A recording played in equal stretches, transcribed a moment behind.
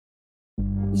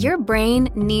Your brain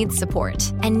needs support,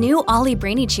 and new Ollie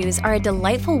Brainy Chews are a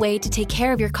delightful way to take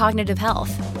care of your cognitive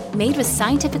health. Made with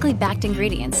scientifically backed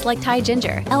ingredients like Thai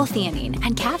ginger, L-theanine,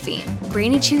 and caffeine,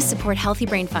 Brainy Chews support healthy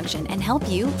brain function and help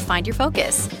you find your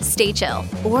focus, stay chill,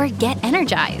 or get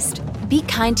energized. Be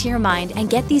kind to your mind and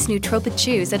get these nootropic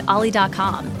chews at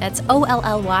ollie.com. That's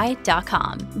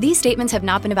OLLY.com. These statements have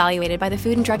not been evaluated by the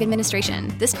Food and Drug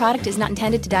Administration. This product is not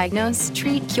intended to diagnose,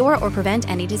 treat, cure, or prevent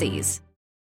any disease.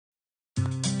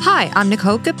 Hi, I'm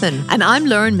Nicole Goodman. And I'm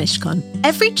Lauren Mishkon.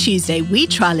 Every Tuesday, we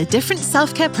trial a different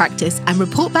self-care practice and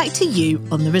report back to you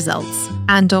on the results.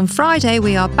 And on Friday,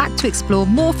 we are back to explore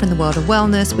more from the world of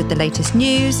wellness with the latest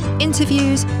news,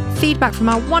 interviews, feedback from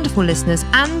our wonderful listeners,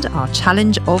 and our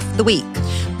challenge of the week.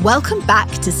 Welcome back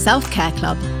to Self-Care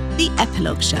Club, the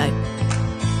Epilogue Show.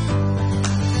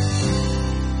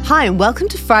 Hi, and welcome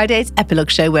to Friday's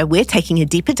Epilogue Show, where we're taking a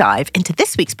deeper dive into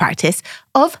this week's practice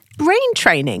of brain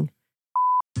training.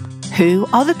 Who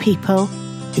are the people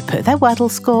who put their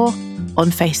Wordle score on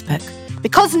Facebook?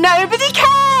 Because nobody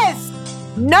cares!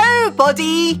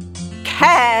 Nobody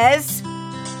cares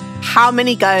how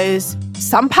many goes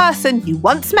some person you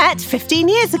once met 15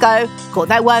 years ago got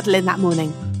their Wordle in that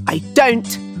morning. I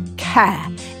don't care.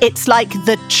 It's like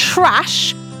the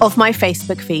trash of my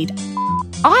Facebook feed.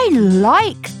 I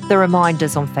like the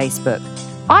reminders on Facebook.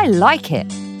 I like it.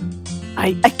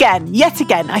 Yet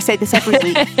again, I say this every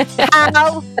week.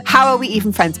 How are we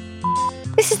even friends?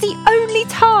 This is the only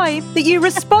time that you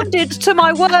responded to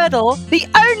my Wordle. The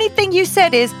only thing you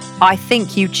said is, I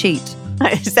think you cheat.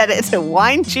 I said it to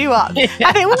wind you up. Yeah.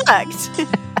 And it worked.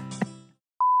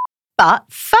 But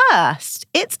first,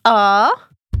 it's our...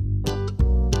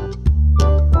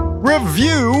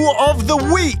 Review of the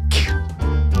Week.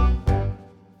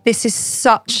 This is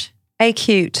such a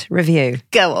cute review.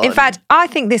 Go on. In fact, I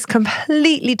think this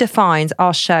completely defines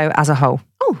our show as a whole.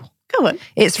 Oh, go on.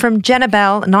 It's from Jenna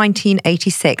Bell,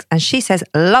 1986, and she says,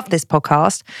 love this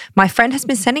podcast. My friend has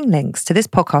been sending links to this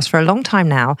podcast for a long time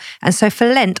now, and so for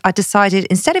Lent, I decided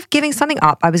instead of giving something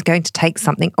up, I was going to take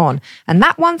something on. And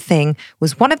that one thing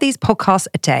was one of these podcasts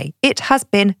a day. It has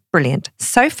been brilliant.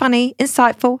 So funny,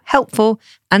 insightful, helpful,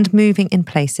 and moving in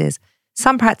places.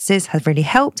 Some practices have really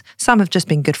helped, some have just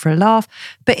been good for a laugh,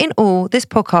 but in all, this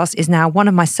podcast is now one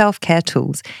of my self-care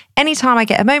tools. Anytime I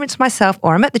get a moment to myself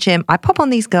or I'm at the gym, I pop on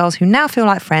these girls who now feel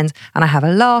like friends and I have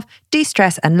a laugh,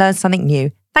 de-stress and learn something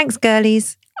new. Thanks,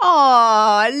 girlies. Oh,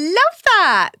 I love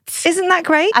that. Isn't that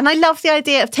great? And I love the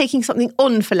idea of taking something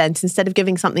on for Lent instead of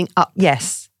giving something up.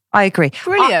 Yes, I agree.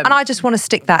 Brilliant. And I just want to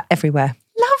stick that everywhere.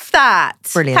 Love that.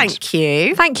 Brilliant. Thank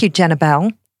you. Thank you, Jenna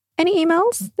Bell. Any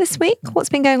emails this week? What's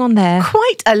been going on there?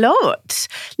 Quite a lot.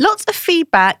 Lots of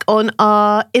feedback on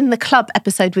our In the Club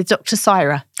episode with Dr.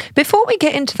 Syra. Before we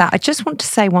get into that, I just want to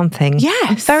say one thing. Yes.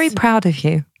 I'm very proud of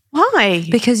you. Why?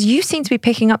 Because you seem to be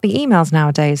picking up the emails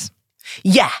nowadays.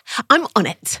 Yeah, I'm on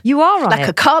it. You are on like it.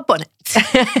 a car bonnet.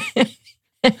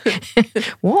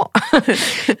 What?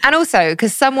 And also,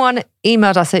 because someone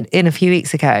emailed us in a few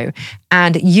weeks ago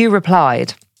and you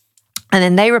replied. And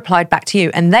then they replied back to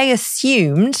you and they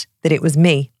assumed that it was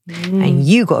me. And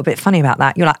you got a bit funny about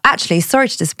that. You're like, actually, sorry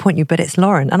to disappoint you, but it's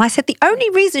Lauren. And I said, the only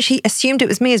reason she assumed it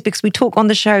was me is because we talk on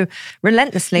the show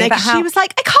relentlessly about how... She was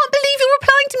like, I can't believe you're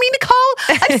replying to me,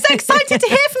 Nicole. I'm so excited to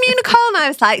hear from you, Nicole. And I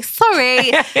was like, sorry,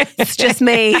 it's just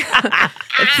me.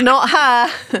 It's not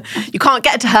her. You can't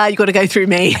get to her. You got to go through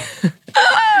me.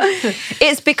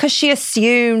 It's because she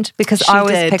assumed, because I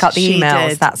always pick up the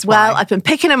emails. That's why. Well, I've been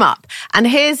picking them up. And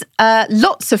here's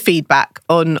lots of feedback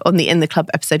on the In the Club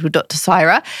episode with Dr.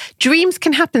 Syra. Dreams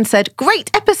Can Happen said, great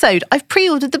episode. I've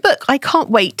pre-ordered the book. I can't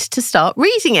wait to start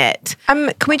reading it.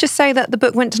 Can we just say that the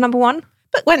book went to number one?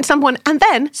 Book went to number one and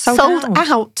then sold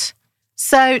out.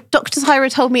 So Dr.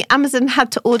 Syra told me Amazon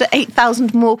had to order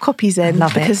 8,000 more copies in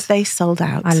because they sold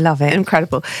out. I love it.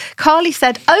 Incredible. Carly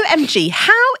said, OMG,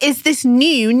 how is this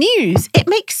new news? It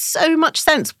makes so much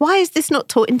sense. Why is this not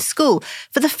taught in school?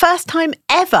 For the first time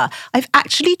ever, I've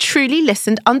actually truly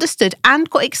listened, understood, and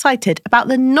got excited about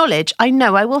the knowledge I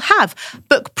know I will have.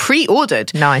 Book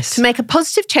pre-ordered. Nice. To make a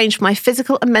positive change for my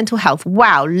physical and mental health.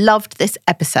 Wow, loved this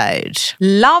episode.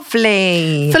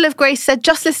 Lovely. Full of Grace said,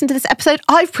 just listen to this episode.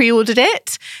 I've pre-ordered it.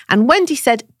 And Wendy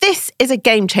said, this is a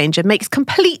game changer. Makes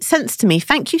complete sense to me.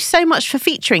 Thank you so much for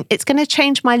featuring. It's going to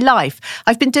change my life.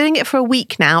 I've been doing it for a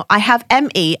week now. I have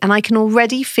ME and I can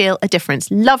already feel a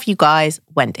difference. Love you guys,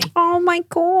 Wendy. Oh my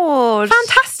God.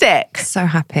 Fantastic. So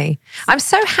happy. I'm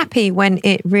so happy when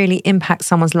it really impacts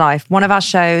someone's life. One of our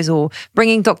shows or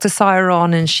bringing Dr. Syra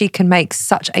on and she can make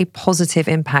such a positive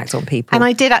impact on people. And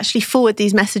I did actually forward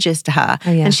these messages to her.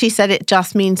 Oh, yeah. And she said it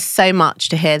just means so much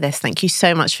to hear this. Thank you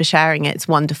so much for sharing sharing it. It's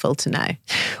wonderful to know.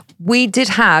 We did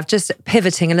have, just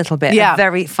pivoting a little bit, a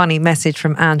very funny message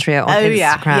from Andrea on Instagram.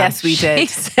 Yeah. Yes, we did. She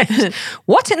said,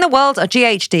 what in the world are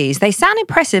GHDs? They sound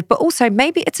impressive, but also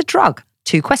maybe it's a drug.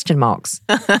 2 question marks.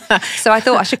 So I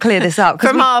thought I should clear this up.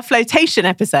 From our flotation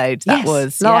episode, that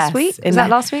was. Last week? Was that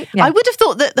last week? Yeah. I would have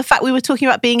thought that the fact we were talking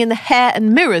about being in the hair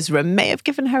and mirrors room may have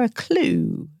given her a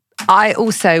clue. I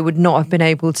also would not have been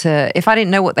able to, if I didn't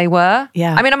know what they were.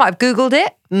 Yeah. I mean, I might have Googled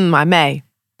it. I may.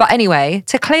 But anyway,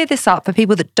 to clear this up for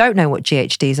people that don't know what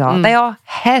GHDs are, they are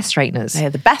hair straighteners. They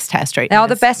are the best hair straighteners. They are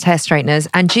the best hair straighteners.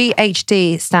 And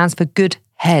GHD stands for Good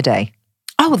Hair Day.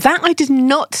 Oh, that I did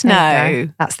not know.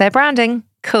 That's their branding.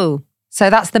 Cool.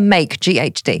 So that's the make,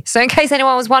 GHD. So in case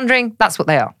anyone was wondering, that's what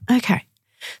they are. Okay.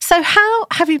 So how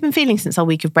have you been feeling since our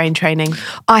week of brain training?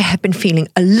 I have been feeling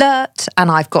alert and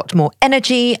I've got more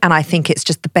energy and I think it's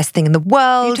just the best thing in the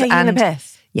world. Are you taking the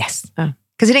piss? Yes. Oh.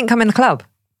 Because it didn't come in the club.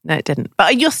 No, it didn't.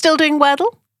 But you're still doing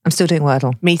Wordle? I'm still doing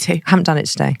Wordle. Me too. Haven't done it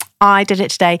today. I did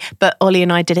it today, but Ollie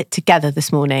and I did it together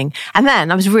this morning. And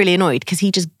then I was really annoyed because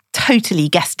he just totally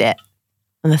guessed it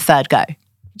on the third go.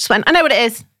 Just went, I know what it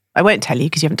is. I won't tell you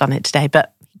because you haven't done it today,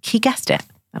 but he guessed it.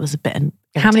 That was a bit irritating.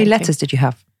 How many letters did you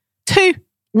have? 2.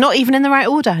 Not even in the right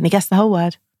order. And he guessed the whole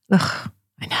word. Ugh.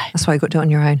 I know. That's why you got to do it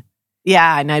on your own.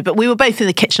 Yeah, I know. But we were both in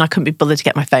the kitchen. I couldn't be bothered to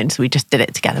get my phone. So we just did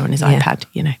it together on his iPad,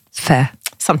 you know. It's fair.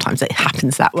 Sometimes it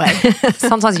happens that way.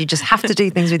 Sometimes you just have to do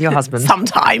things with your husband.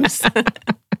 Sometimes.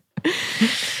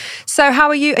 So how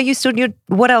are you? Are you still,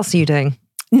 what else are you doing?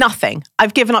 Nothing.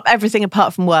 I've given up everything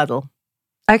apart from Wordle.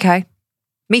 Okay.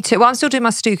 Me too. Well, I'm still doing my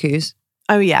Stukus.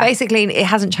 Oh, yeah. Basically, it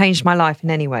hasn't changed my life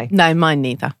in any way. No, mine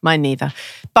neither.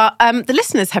 But the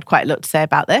listeners had quite a lot to say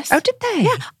about this. Oh, did they?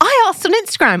 Yeah. I asked on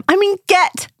Instagram. I mean,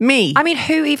 get me. I mean,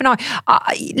 who even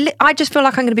I just feel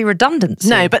like I'm going to be redundant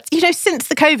soon. No, but you know, since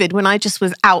the COVID, when I just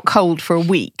was out cold for a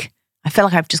week, I feel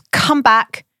like I've just come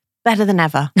back better than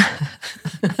ever.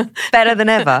 Better than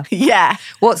ever? Yeah.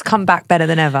 What's come back better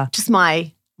than ever? Just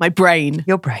my brain.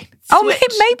 Your brain. Oh,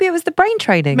 maybe it was the brain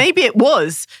training. Maybe it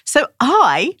was. So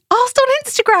I asked on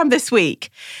Instagram this week,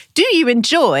 do you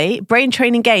enjoy brain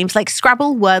training games like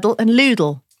Scrabble, Wordle and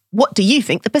Loodle? What do you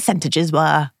think the percentages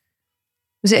were?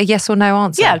 Was it a yes or no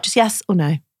answer? Yeah, just yes or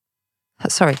no.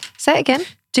 Sorry, say it again.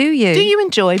 Do you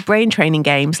enjoy brain training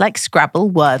games like Scrabble,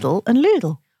 Wordle and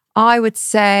Loodle? I would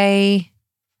say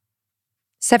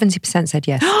 70% said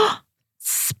yes.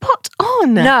 Spot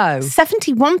on. No.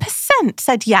 71%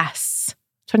 said yes.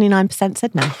 29%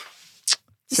 said no.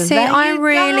 So see, I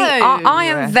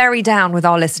am very down with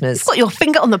our listeners. You've got your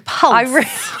finger on the pulse. I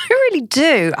really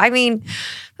do. I mean,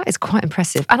 that is quite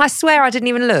impressive. And I swear I didn't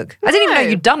even look. I didn't even know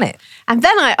you'd done it. And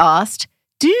then I asked,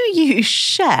 do you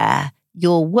share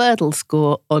your Wordle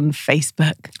score on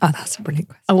Facebook? Oh, that's a brilliant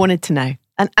question. I wanted to know.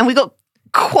 And we got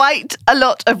quite a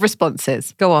lot of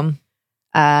responses. Go on.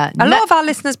 A lot of our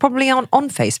listeners probably aren't on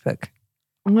Facebook.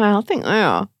 Well, I think they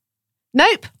are.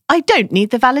 Nope, I don't need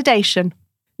the validation.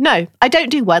 No, I don't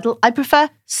do Wordle. I prefer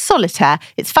Solitaire.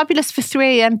 It's fabulous for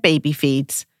 3 a.m. baby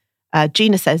feeds.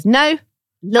 Gina says no.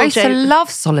 I used to love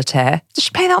Solitaire. Does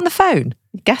she play that on the phone?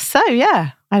 I guess so,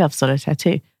 yeah. I love Solitaire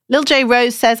too. Lil J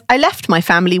Rose says, I left my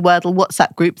family Wordle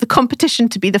WhatsApp group, the competition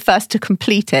to be the first to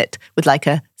complete it, with like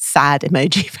a sad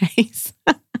emoji face.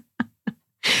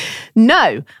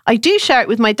 No, I do share it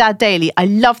with my dad daily. I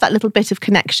love that little bit of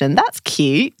connection. That's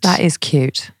cute. That is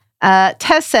cute.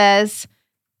 Tez says,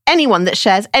 anyone that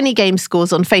shares any game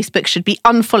scores on Facebook should be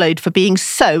unfollowed for being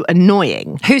so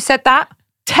annoying. Who said that?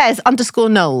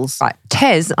 Tez_Knowles. Right,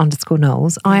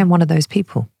 Tez_Knowles. I am one of those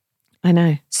people. I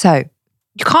know. So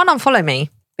you can't unfollow me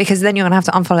because then you're going to have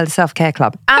to unfollow the Self-Care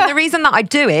Club. And the reason that I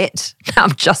do it,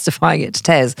 I'm justifying it to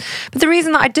Tez, but the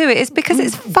reason that I do it is because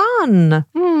it's fun.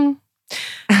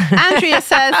 Andrea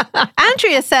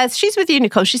says, she's with you,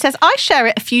 Nicole. She says, I share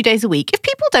it a few days a week. If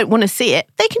people don't want to see it,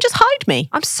 they can just hide me.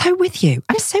 I'm so with you.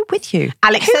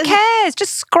 Alex Who says, cares?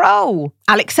 Just scroll.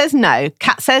 Alex says no.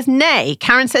 Kat says nay.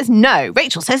 Karen says no.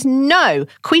 Rachel says no.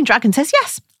 Queen Dragon says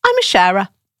yes. I'm a sharer.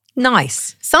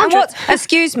 Nice. Sandra,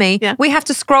 excuse me, yeah. We have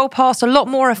to scroll past a lot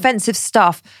more offensive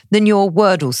stuff than your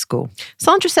Wordle score.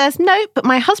 Sandra says, no, but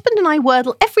my husband and I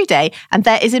Wordle every day and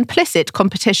there is implicit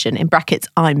competition, in brackets,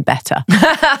 I'm better.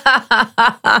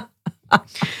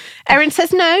 Erin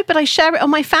says, no, but I share it on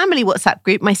my family WhatsApp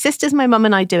group. My sisters, my mum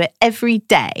and I do it every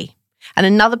day. And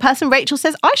another person, Rachel,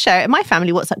 says, I share it in my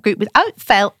family WhatsApp group without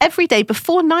fail every day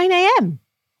before 9 a.m.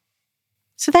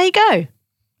 So there you go.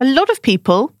 A lot of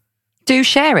people do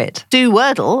share it. Do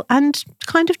Wordle and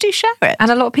kind of do share it. And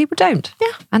a lot of people don't.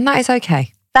 Yeah. And that is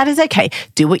okay. That is okay.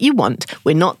 Do what you want.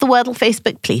 We're not the Wordle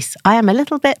Facebook police. I am a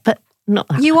little bit, but not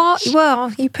that You much. are,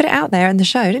 well, you put it out there in the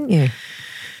show, didn't you?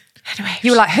 Anyway,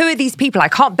 You were like, who are these people? I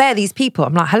can't bear these people.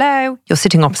 I'm like, hello. You're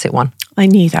sitting opposite one. I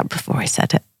knew that before I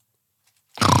said it.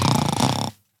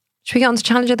 Should we get on to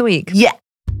Challenge of the Week? Yeah.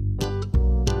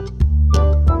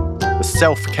 The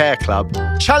Self-Care Club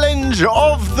Challenge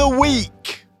of the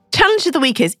Week. Challenge of the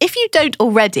week is, if you don't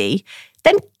already,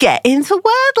 then get into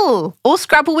Wordle or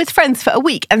Scrabble with friends for a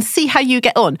week and see how you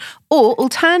get on. Or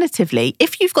alternatively,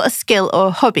 if you've got a skill or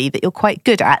a hobby that you're quite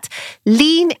good at,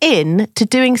 lean in to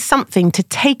doing something to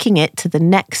taking it to the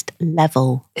next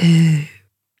level. Ooh,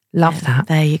 love that.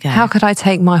 There you go. How could I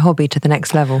take my hobby to the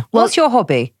next level? What's your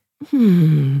hobby?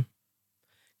 Cooking,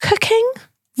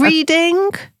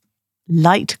 reading,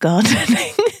 light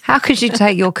gardening. How could you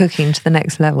take your cooking to the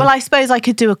next level? Well, I suppose I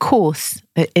could do a course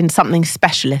in something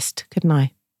specialist, couldn't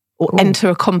I? Or enter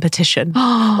a competition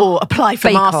or apply for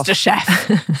Bake Off.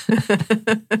 MasterChef.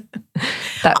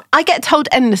 I get told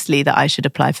endlessly that I should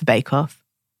apply for Bake Off,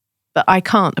 but I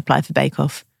can't apply for Bake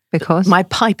Off. Because? My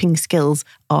piping skills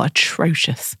are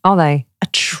atrocious. Are they?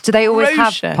 Atrocious. Do they always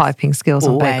have piping skills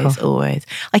on Bake Off? Always.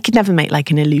 I could never make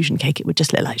like an illusion cake. It would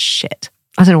just look like shit.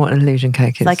 I don't know what an illusion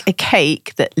cake is. Like a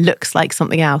cake that looks like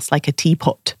something else, like a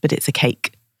teapot, but it's a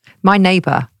cake. My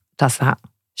neighbour does that.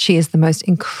 She is the most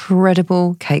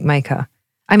incredible cake maker.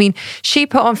 I mean, she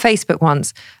put on Facebook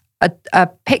once a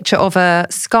picture of a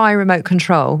Sky remote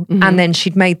control and then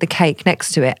she'd made the cake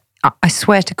next to it. I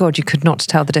swear to God, you could not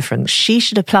tell the difference. She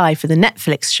should apply for the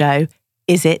Netflix show,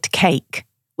 Is It Cake?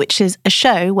 Which is a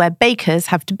show where bakers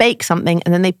have to bake something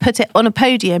and then they put it on a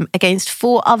podium against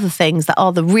 4 other things that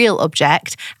are the real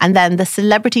object, and then the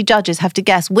celebrity judges have to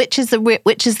guess which is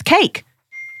the cake.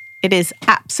 It is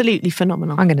absolutely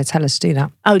phenomenal. I'm going to tell her to do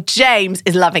that. Oh, James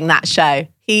is loving that show.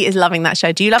 He is loving that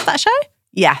show. Do you love that show?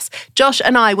 Yes. Josh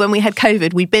and I, when we had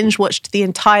COVID, we binge watched the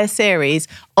entire series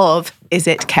of Is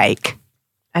It Cake?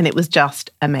 And it was just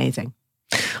amazing.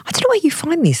 I don't know where you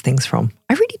find these things from.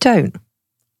 I really don't.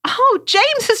 Oh,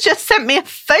 James has just sent me a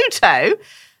photo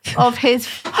of his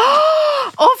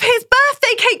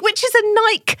birthday cake, which is a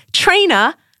Nike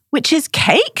trainer, which is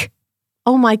cake.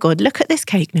 Oh my God, look at this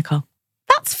cake, Nicole.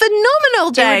 That's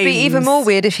phenomenal, James. It would be even more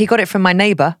weird if he got it from my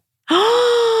neighbour.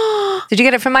 Did you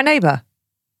get it from my neighbour?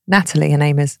 Natalie, her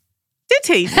name is.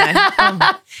 Did he?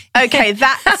 No. Okay,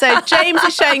 so James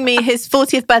is showing me his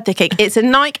 40th birthday cake. It's a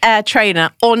Nike Air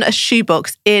trainer on a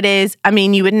shoebox. It is, I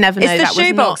mean, you would never know that was It's the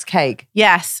shoebox cake.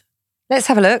 Yes. Let's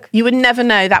have a look. You would never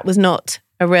know that was not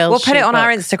a real We'll put it on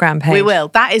our shoebox. Instagram page. We will.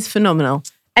 That is phenomenal.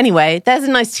 Anyway, there's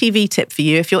a nice TV tip for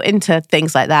you if you're into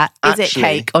things like that. Is It Actually,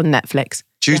 Cake on Netflix?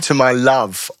 Due to my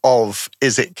love of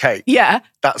Is It Cake, Yeah.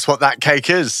 that's what that cake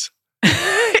is. Is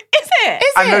it?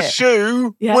 And the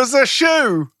shoe was a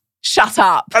shoe. Shut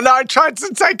up. And I tried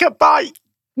to take a bite.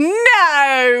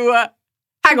 No.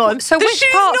 Hang on. So the which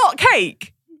shoe's part? not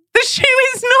cake. The shoe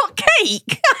is not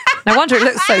cake. No wonder it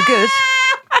looks so good.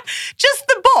 Just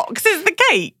the box is the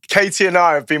cake. Katie and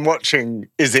I have been watching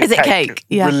Is It Cake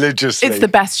Yeah. religiously. It's the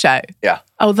best show. Yeah.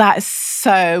 Oh, that is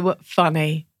so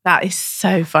funny. That is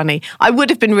so funny. I would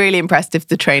have been really impressed if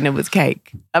the trainer was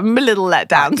cake. I'm a little let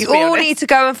down, to You be all honest. need to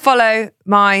go and follow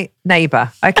my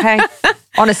neighbour, okay?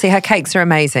 Honestly, her cakes are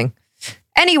amazing.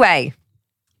 Anyway,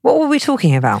 what were we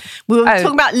talking about? We were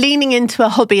talking about leaning into a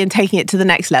hobby and taking it to the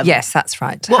next level. Yes, that's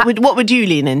right. What would you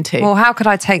lean into? Well, how could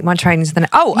I take my training to the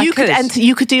next? Oh, you could enter.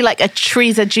 You could do like a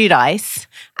Teresa Giudice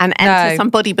and enter some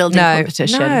bodybuilding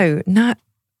competition.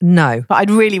 No. But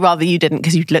I'd really rather you didn't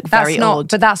because you'd look very odd.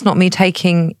 But that's not me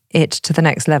taking it to the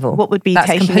next level. What would be that's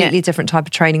taking completely it? different type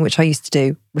of training, which I used to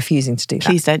do, refusing to do that.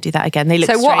 Please don't do that again. They look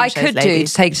So what I strange, could those do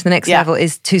ladies. to take to the next level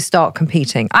is to start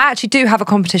competing. I actually do have a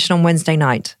competition on Wednesday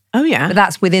night, Oh yeah. but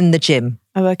that's within the gym.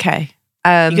 Oh okay.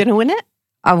 You're going to win it?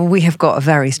 We have got a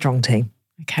very strong team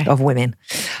Okay. of women.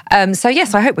 So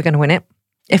yes, I hope we're going to win it.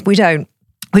 If we don't,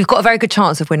 we've got a very good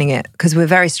chance of winning it because we're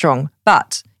very strong.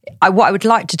 But what I would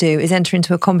like to do is enter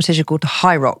into a competition called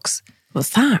High Rocks, What's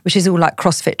that? which is all like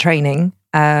CrossFit training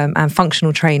and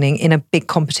functional training in a big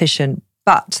competition.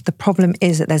 But the problem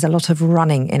is that there's a lot of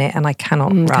running in it and I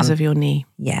cannot run. Because of your knee.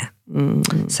 Yeah.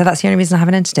 So that's the only reason I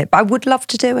haven't entered it. But I would love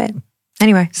to do it.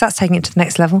 Anyway, so that's taking it to the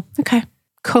next level. Okay.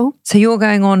 Cool. So you're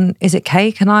going on Is It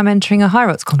Cake and I'm entering a High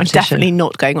Rocks I'm competition. definitely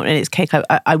not going on in its cake.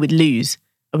 I would lose.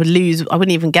 I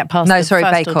wouldn't even get past the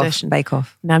first Bake audition. Off. Bake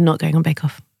Off. No, I'm not going on Bake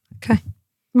Off. Okay.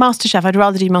 MasterChef. I'd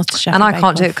rather do MasterChef. And I than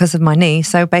can't do it Bake Off. because of my knee.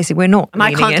 So basically we're not And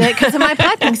I can't do it because of my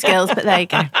piping skills, but there you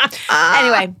go.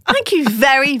 Anyway, thank you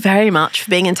very, very much for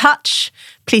being in touch.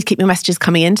 Please keep your messages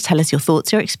coming in to tell us your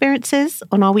thoughts, your experiences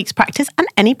on our week's practice and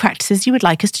any practices you would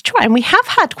like us to try. And we have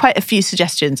had quite a few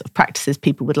suggestions of practices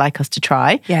people would like us to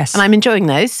try. Yes. And I'm enjoying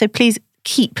those. So please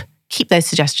keep Keep those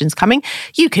suggestions coming.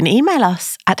 You can email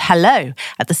us at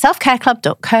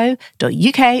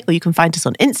hello@theselfcareclub.co.uk, or you can find us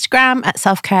on Instagram at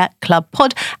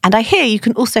selfcareclubpod. And I hear you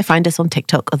can also find us on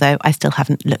TikTok, although I still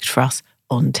haven't looked for us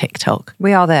on TikTok.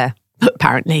 We are there. But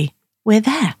apparently, we're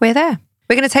there. We're there.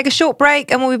 We're going to take a short break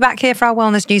and we'll be back here for our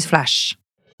Wellness News Flash.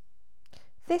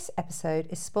 This episode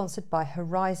is sponsored by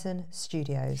Horizon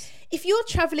Studios. If you're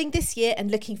travelling this year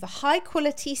and looking for high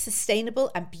quality,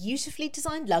 sustainable and beautifully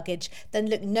designed luggage, then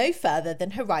look no further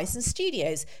than Horizon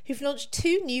Studios, who've launched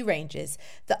 2 new ranges.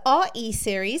 The RE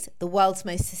series, the world's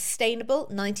most sustainable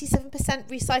 97%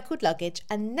 recycled luggage,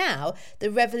 and now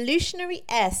the revolutionary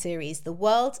Air series, the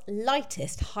world's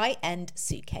lightest high-end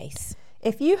suitcase.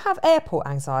 If you have airport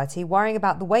anxiety, worrying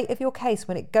about the weight of your case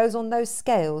when it goes on those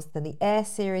scales, then the Air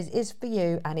series is for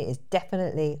you, and it is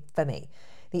definitely for me.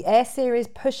 The Air series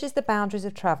pushes the boundaries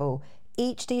of travel.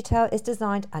 Each detail is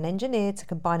designed and engineered to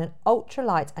combine an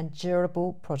ultralight and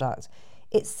durable product.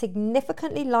 It's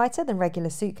significantly lighter than regular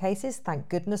suitcases. Thank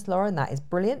goodness, Lauren, that is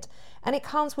brilliant. And it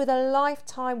comes with a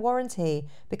lifetime warranty,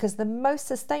 because the most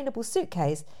sustainable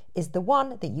suitcase is the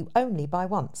one that you only buy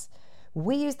once.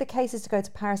 We used the cases to go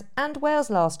to Paris and Wales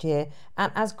last year,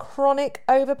 and as chronic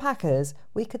overpackers,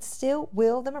 we could still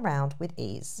wheel them around with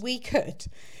ease. We could.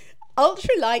 Ultra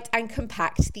light and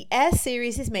compact, the Air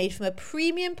series is made from a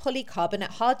premium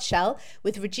polycarbonate hard shell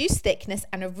with reduced thickness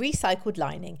and a recycled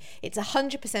lining. It's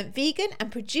 100% vegan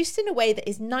and produced in a way that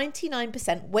is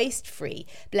 99% waste-free,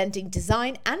 blending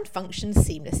design and function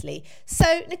seamlessly.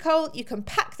 So, Nicole, you can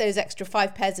pack those extra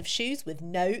 5 pairs of shoes with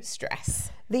no stress.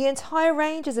 The entire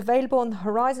range is available on the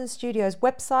Horizon Studios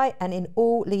website and in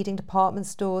all leading department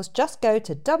stores. Just go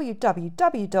to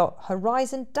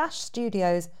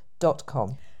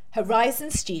www.horizon-studios.com.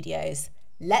 Horizon Studios.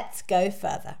 Let's go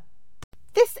further.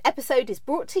 This episode is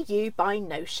brought to you by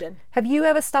Notion. Have you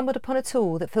ever stumbled upon a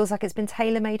tool that feels like it's been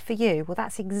tailor-made for you? Well,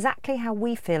 that's exactly how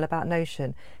we feel about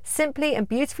Notion. Simply and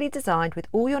beautifully designed with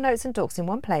all your notes and docs in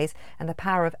one place and the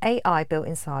power of AI built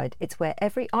inside. It's where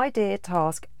every idea,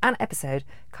 task and episode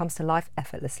comes to life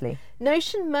effortlessly.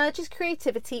 Notion merges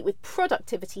creativity with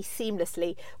productivity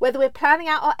seamlessly. Whether we're planning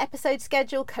out our episode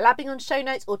schedule, collabing on show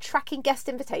notes or tracking guest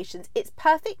invitations, it's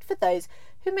perfect for those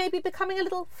who may be becoming a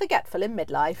little forgetful in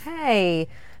midlife. Hey,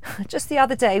 just the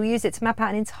other day we used it to map out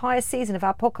an entire season of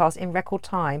our podcast in record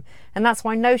time, and that's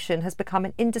why Notion has become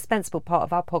an indispensable part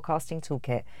of our podcasting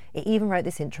toolkit. It even wrote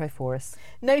this intro for us.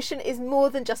 Notion is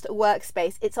more than just a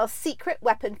workspace, it's our secret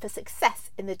weapon for success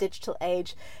in the digital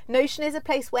age. Notion is a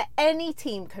place where any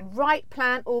team can write,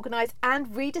 plan, organise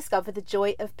and rediscover the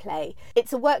joy of play.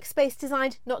 It's a workspace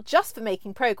designed not just for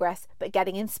making progress, but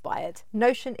getting inspired.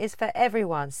 Notion is for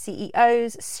everyone,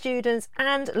 CEOs, students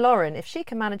and Lauren. If she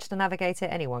can manage to navigate it,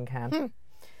 anyone can.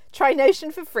 Try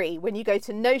Notion for free when you go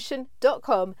to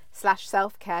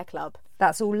notion.com/selfcareclub.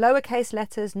 That's all lowercase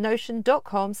letters,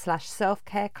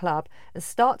 notion.com/selfcareclub, and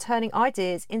start turning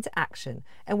ideas into action.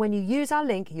 And when you use our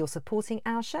link, you're supporting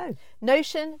our show.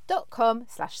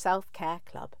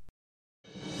 Notion.com/selfcareclub.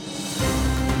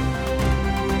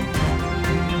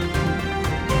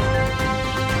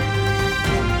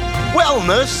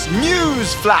 Wellness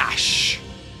News Flash.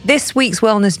 This week's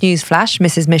Wellness News Flash,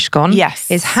 Mrs. Mishkon,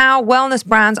 is how wellness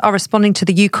brands are responding to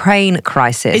the Ukraine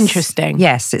crisis. Interesting.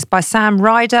 Yes, it's by Sam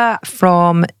Ryder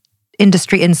from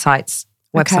Industry Insights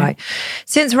website.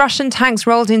 Since Russian tanks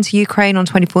rolled into Ukraine on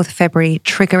 24th of February,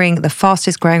 triggering the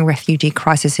fastest growing refugee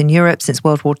crisis in Europe since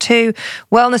World War II,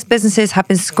 wellness businesses have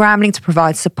been scrambling to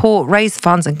provide support, raise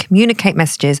funds and communicate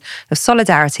messages of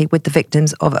solidarity with the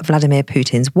victims of Vladimir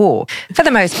Putin's war. For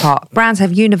the most part, brands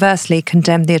have universally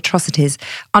condemned the atrocities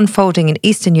unfolding in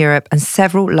Eastern Europe, and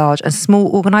several large and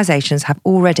small organisations have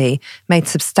already made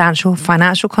substantial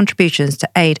financial contributions to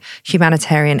aid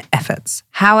humanitarian efforts.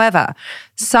 However,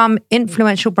 some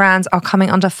influential brands are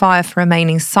coming under fire for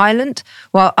remaining silent,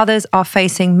 while others are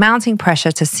facing mounting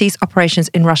pressure to cease operations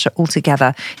in Russia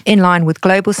altogether, in line with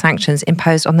global sanctions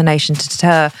imposed on the nation to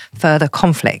deter further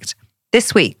conflict.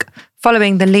 This week,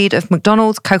 following the lead of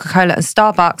McDonald's, Coca-Cola and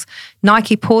Starbucks,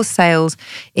 Nike paused sales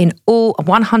in all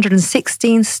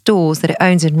 116 stores that it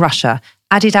owns in Russia.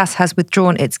 Adidas has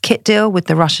withdrawn its kit deal with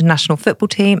the Russian national football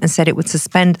team and said it would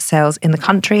suspend sales in the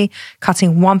country,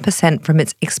 cutting 1% from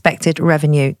its expected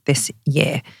revenue this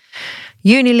year.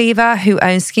 Unilever, who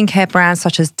owns skincare brands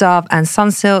such as Dove and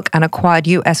Sunsilk and acquired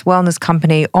US wellness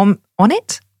company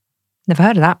Onnit? Never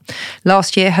heard of that.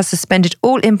 Last year has suspended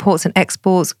all imports and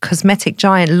exports. Cosmetic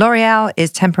giant L'Oreal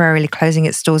is temporarily closing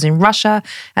its stores in Russia,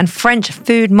 and French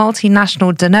food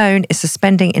multinational Danone is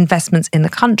suspending investments in the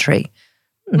country.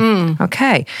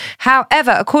 Okay.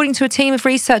 However, according to a team of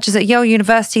researchers at Yale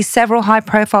University, several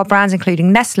high-profile brands,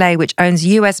 including Nestlé, which owns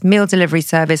US meal delivery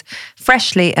service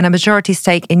Freshly, and a majority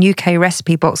stake in UK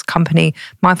recipe box company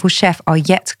Mindful Chef, are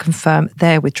yet to confirm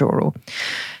their withdrawal.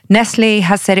 Nestlé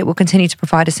has said it will continue to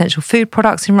provide essential food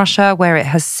products in Russia, where it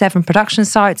has 7 production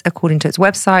sites, according to its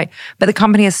website. But the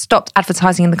company has stopped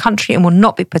advertising in the country and will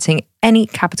not be putting any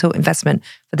capital investment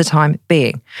for the time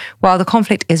being. While the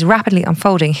conflict is rapidly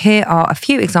unfolding, here are a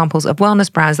few examples of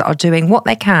wellness brands that are doing what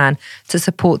they can to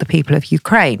support the people of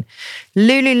Ukraine.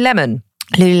 Lululemon.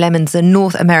 Lululemon's a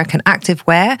North American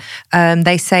activewear.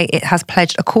 They say it has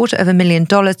pledged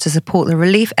 $250,000 to support the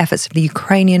relief efforts of the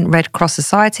Ukrainian Red Cross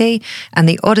Society and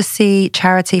the Odyssey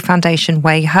Charity Foundation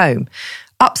Way Home.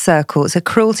 Upcircle is a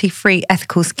cruelty-free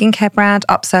ethical skincare brand.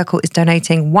 Upcircle is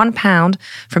donating £1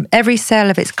 from every sale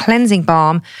of its cleansing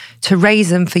balm to raise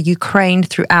them for Ukraine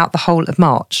throughout the whole of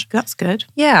March. That's good.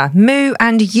 Yeah, Moo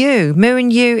and You. Moo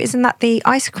and You, isn't that the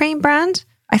ice cream brand?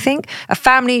 I think, a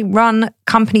family-run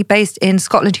company based in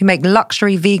Scotland who make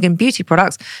luxury vegan beauty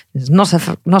products, it's not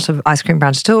an ice cream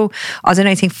brand at all, are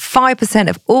donating 5%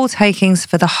 of all takings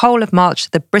for the whole of March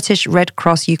to the British Red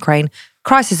Cross Ukraine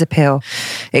Crisis Appeal.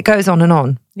 It goes on and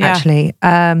on, actually.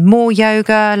 More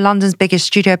Yoga, London's biggest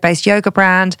studio-based yoga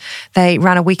brand. They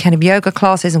ran a weekend of yoga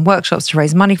classes and workshops to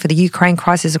raise money for the Ukraine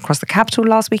crisis across the capital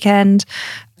last weekend.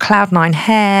 Cloud9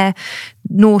 Hair,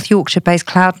 North Yorkshire-based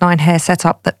Cloud9 Hair, set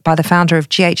up by the founder of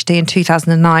GHD in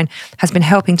 2009, has been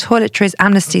helping toiletries,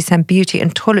 Amnesty send beauty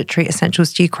and toiletry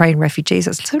essentials to Ukraine refugees.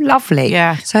 That's so lovely.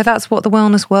 Yeah. So that's what the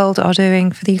wellness world are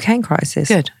doing for the Ukraine crisis.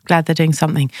 Good. Glad they're doing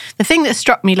something. The thing that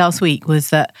struck me last week was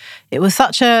that it was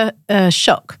such a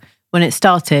shock when it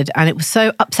started, and it was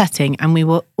so upsetting, and we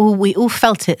all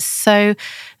felt it so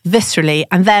viscerally.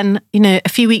 And then, a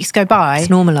few weeks go by. It's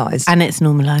normalised. And it's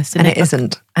normalised. And it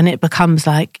isn't. And it becomes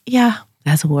like,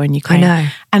 there's a war in Ukraine. I know.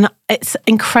 And it's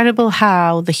incredible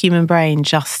how the human brain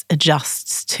just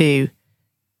adjusts to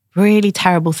really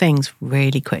terrible things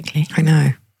really quickly. I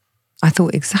know. I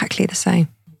thought exactly the same.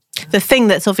 The thing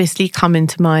that's obviously come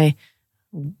into my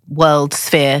world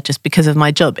sphere just because of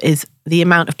my job is the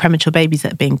amount of premature babies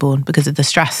that are being born because of the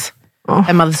stress.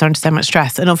 Their mothers are under so much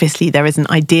stress. And obviously there isn't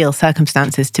ideal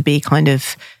circumstances to be kind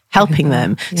of helping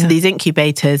them. Yeah. So these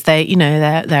incubators, they're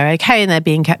okay and they're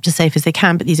being kept as safe as they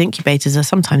can, but these incubators are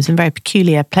sometimes in very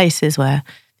peculiar places where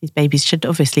these babies should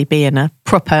obviously be in a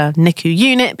proper NICU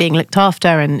unit being looked after,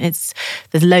 and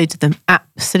there's loads of them,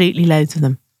 absolutely loads of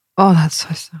them. Oh, that's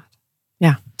so sad.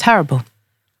 Yeah, terrible.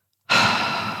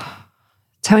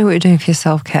 Tell me what you're doing for your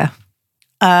self-care.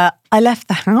 I left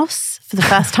the house for the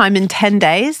first time in 10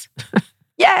 days.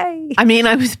 Yay! I mean,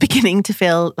 I was beginning to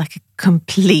feel like a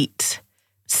complete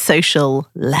social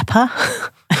leper.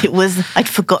 I'd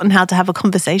forgotten how to have a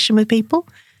conversation with people,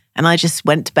 and I just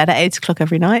went to bed at 8 o'clock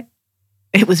every night.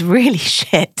 It was really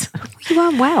shit. You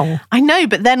weren't well. I know,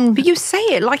 but you say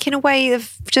it like in a way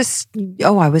of just,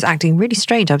 I was acting really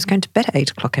strange. I was going to bed at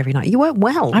 8 o'clock every night. You weren't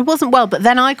well. I wasn't well, but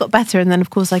then I got better. And then, of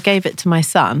course, I gave it to my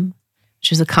son, which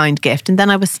was a kind gift. And then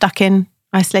I was stuck in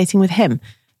isolating with him.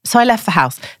 So I left the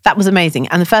house. That was amazing.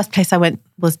 And the first place I went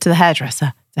was to the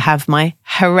hairdresser to have my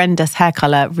horrendous hair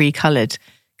colour recoloured,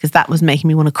 because that was making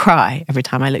me want to cry every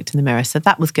time I looked in the mirror. So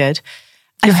that was good.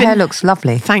 Your hair looks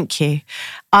lovely. Thank you.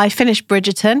 I finished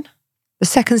Bridgerton. The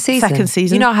second season? Second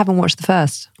season. I haven't watched the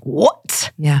first.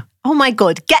 What? Yeah. Oh my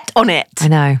God, get on it. I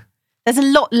know. There's a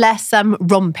lot less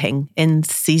romping in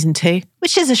season 2,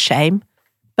 which is a shame,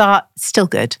 but still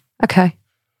good. Okay.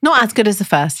 Not as good as the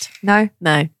first. No?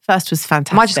 No. First was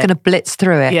fantastic. Am I just going to blitz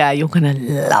through it? Yeah, you're going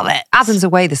to love it. Adam's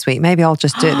away this week. Maybe I'll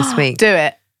just do it this week. Do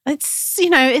it. It's,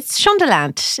 it's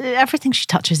Shondaland. Everything she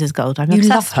touches is gold. I'm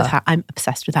obsessed with her. I'm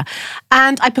obsessed with her.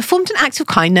 And I performed an act of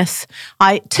kindness.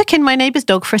 I took in my neighbour's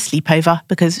dog for a sleepover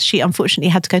because she unfortunately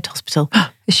had to go to hospital.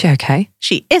 Is she okay?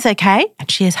 She is okay, and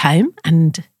she is home,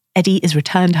 and Eddie is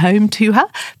returned home to her.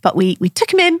 But we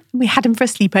took him in, and we had him for a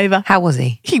sleepover. How was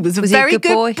he? He was a very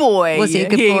good boy. Was he a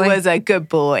good boy? He was a good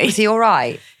boy. Was he all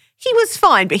right? He was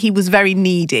fine, but he was very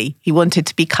needy. He wanted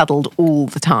to be cuddled all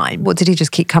the time. What, did he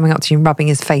just keep coming up to you and rubbing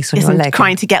his face on your leg?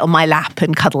 Trying to get on my lap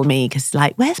and cuddle me because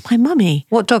where's my mummy?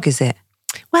 What dog is it?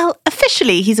 Well,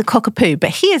 officially he's a cockapoo, but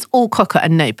he is all cocker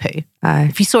and no poo. Oh.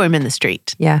 If you saw him in the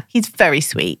street. Yeah. He's very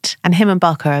sweet. And him and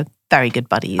Barker are very good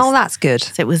buddies. Oh, that's good.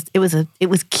 So it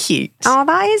was cute. Oh,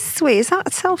 that is sweet. Is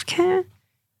that self-care?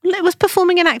 Well, it was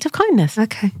performing an act of kindness.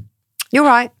 Okay. You're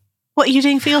right. What are you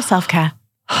doing for your self-care?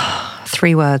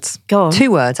 3 words. Go on. 2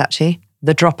 words, actually.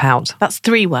 The dropout. That's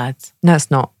 3 words. No,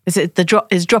 it's not. Is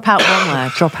dropout one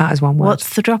word? Dropout is 1 word.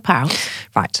 What's the dropout?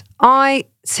 Right. I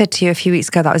said to you a few weeks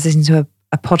ago that I was listening to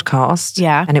a podcast.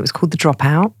 Yeah. And it was called The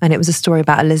Dropout. And it was a story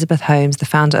about Elizabeth Holmes, the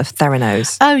founder of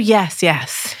Theranos. Oh,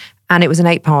 yes. And it was an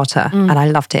 8-parter and I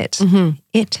loved it. Mm-hmm.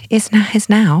 It has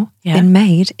now been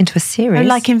made into a series. Oh,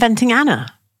 like Inventing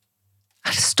Anna.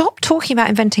 Stop talking about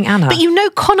Inventing Anna. But you know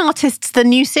con artists, the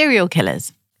new serial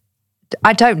killers.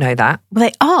 I don't know that. Well,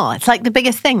 they are. It's like the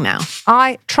biggest thing now.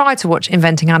 I tried to watch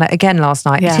Inventing Anna again last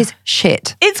night. Yeah. It is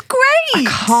shit. It's great.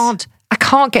 I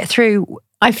can't get through.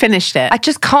 I finished it. I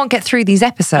just can't get through these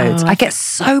episodes. I get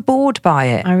so bored by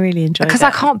it. I really enjoyed it. Because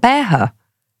I can't bear her.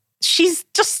 She's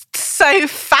just so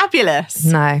fabulous.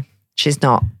 No, she's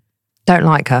not. Don't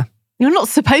like her. You're not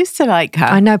supposed to like her.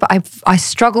 I know, but I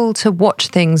struggle to watch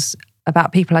things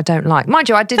about people I don't like. Mind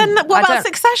you, I didn't. Then what about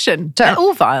Succession? They're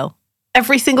all vile.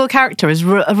 Every single character is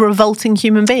a revolting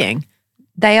human being.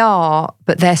 They are,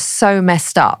 but they're so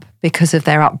messed up because of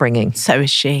their upbringing. So is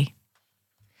she.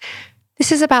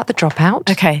 This is about The Dropout.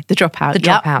 Okay, The Dropout. The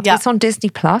Dropout. Yep. It's on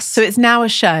Disney Plus. So it's now a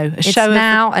show. It's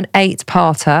now an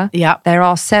 8-parter. Yep. There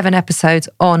are 7 episodes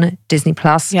on Disney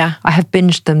Plus. Yeah. I have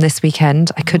binged them this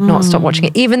weekend. I could not stop watching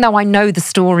it, even though I know the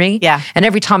story. Yeah. And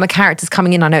every time a character's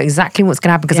coming in, I know exactly what's going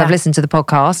to happen because I've listened to the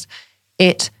podcast.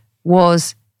 It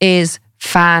is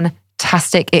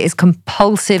fantastic. It is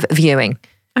compulsive viewing.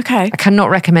 Okay. I cannot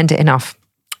recommend it enough.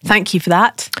 Thank you for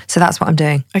that. So that's what I'm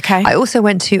doing. Okay. I also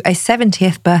went to a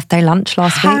 70th birthday lunch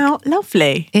last week. How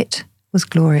lovely. It was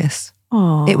glorious.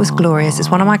 Oh. It was glorious.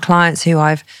 It's one of my clients who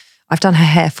I've done her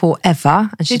hair forever.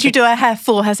 And Did you do her hair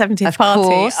for her 70th Of party?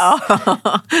 course.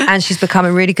 Oh. And she's become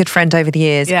a really good friend over the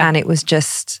years. Yeah. And it was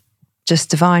just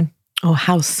divine. Oh,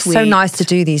 how sweet. So nice to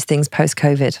do these things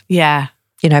post-COVID. Yeah.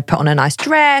 You know, put on a nice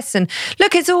dress and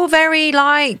look, it's all very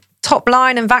like top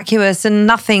line and vacuous and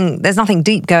there's nothing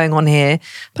deep going on here.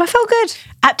 But I felt good.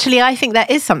 Actually, I think there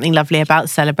is something lovely about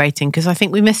celebrating because I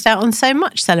think we missed out on so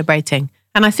much celebrating.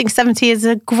 And I think 70 is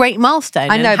a great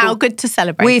milestone. I know, and how but good to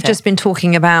celebrate We've it. just been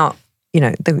talking about, you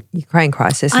know, the Ukraine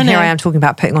crisis. And I know. here I am talking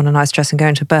about putting on a nice dress and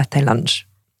going to a birthday lunch.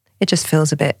 It just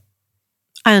feels a bit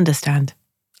I understand.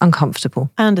 uncomfortable.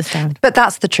 I understand. But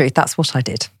that's the truth. That's what I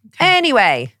did.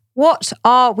 Anyway, what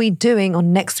are we doing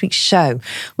on next week's show?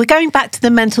 We're going back to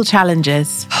the mental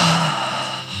challenges.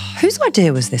 Whose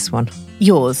idea was this one?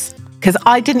 Yours. Because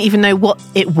I didn't even know what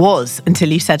it was until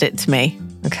you said it to me.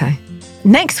 Okay.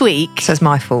 Next week. So it's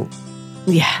my fault.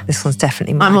 Yeah. This one's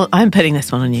definitely mine. I'm putting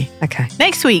this one on you. Okay.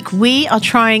 Next week, we are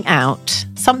trying out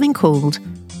something called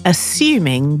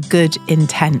assuming good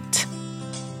intent.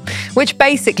 Which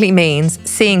basically means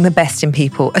seeing the best in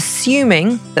people,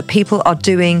 assuming that people are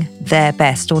doing their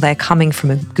best or they're coming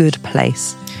from a good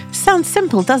place. Sounds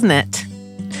simple, doesn't it?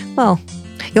 Well,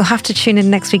 you'll have to tune in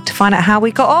next week to find out how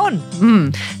we got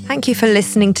on. Thank you for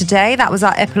listening today. That was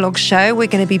our epilogue show. We're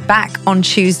going to be back on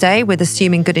Tuesday with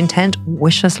Assuming Good Intent.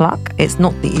 Wish us luck. It's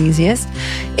not the easiest.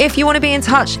 If you want to be in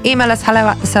touch, email us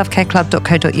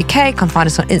hello@theselfcareclub.co.uk. Come find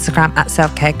us on Instagram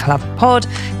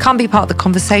 @selfcareclubpod. Come be part of the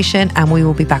conversation and we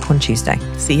will be back on Tuesday.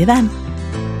 See you then.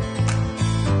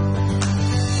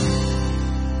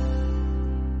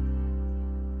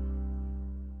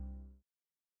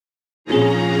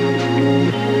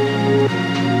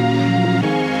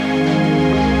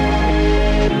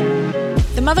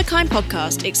 The Motherkind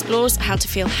podcast explores how to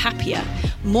feel happier,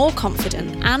 more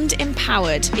confident and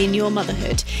empowered in your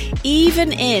motherhood,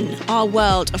 even in our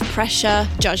world of pressure,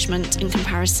 judgment and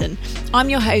comparison. I'm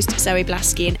your host, Zoe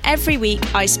Blaskey, and every week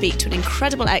I speak to an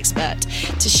incredible expert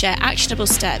to share actionable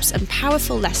steps and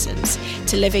powerful lessons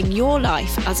to living your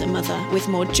life as a mother with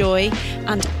more joy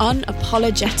and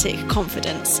unapologetic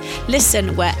confidence.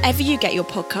 Listen wherever you get your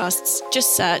podcasts.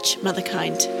 Just search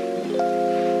Motherkind.